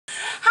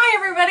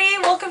everybody,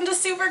 welcome to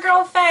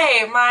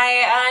Supergirlfaye,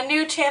 my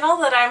new channel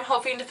that I'm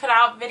hoping to put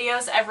out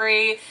videos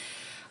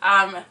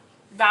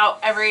about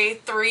every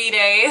 3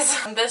 days.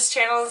 This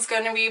channel is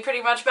going to be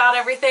pretty much about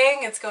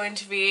everything. It's going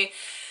to be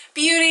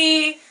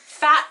beauty,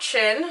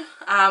 fashion,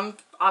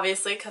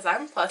 obviously because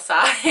I'm plus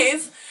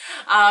size,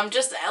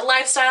 just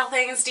lifestyle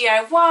things,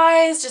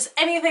 DIYs, just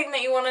anything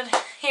that you want to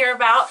hear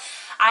about.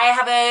 I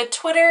have a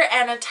Twitter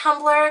and a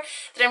Tumblr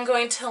that I'm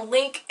going to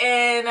link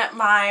in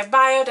my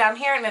bio down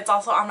here, and it's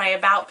also on my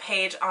About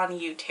page on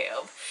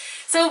YouTube.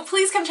 So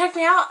please come check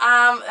me out.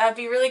 That'd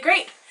be really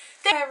great.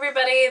 Hey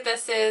everybody,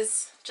 this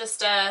is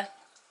just a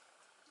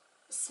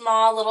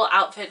small little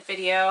outfit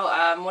video,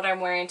 what I'm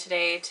wearing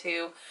today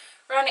to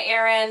run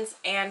errands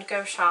and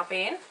go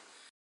shopping.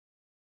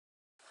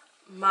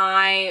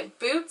 My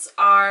boots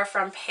are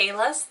from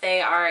Payless. They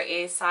are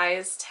a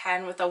size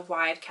 10 with a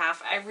wide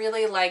calf. I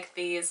really like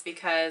these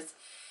because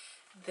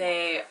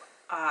they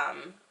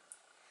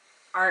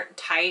aren't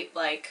tight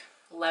like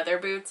leather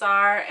boots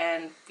are,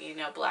 and you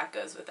know, black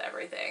goes with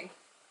everything.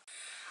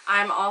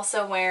 I'm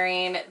also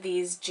wearing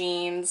these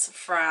jeans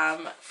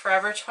from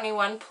Forever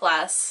 21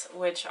 Plus,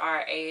 which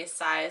are a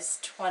size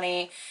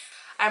 20.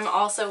 I'm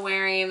also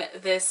wearing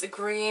this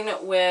green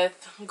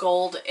with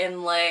gold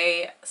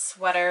inlay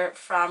sweater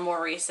from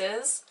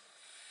Maurice's.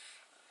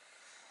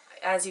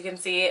 As you can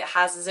see, it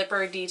has a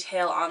zipper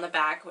detail on the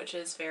back, which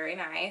is very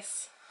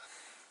nice.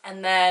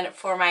 And then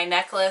for my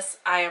necklace,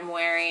 I am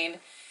wearing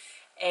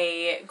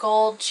a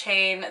gold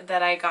chain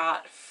that I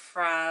got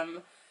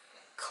from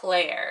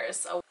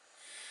Claire's.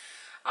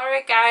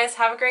 Alright guys,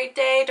 have a great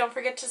day. Don't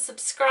forget to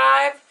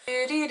subscribe.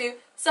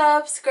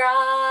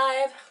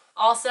 Subscribe.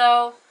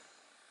 Also,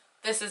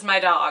 this is my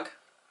dog.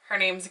 Her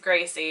name's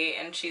Gracie,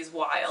 and she's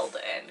wild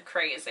and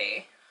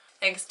crazy.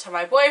 Thanks to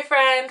my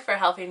boyfriend for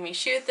helping me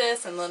shoot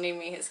this and lending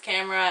me his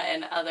camera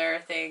and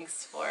other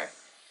things for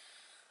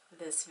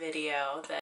this video.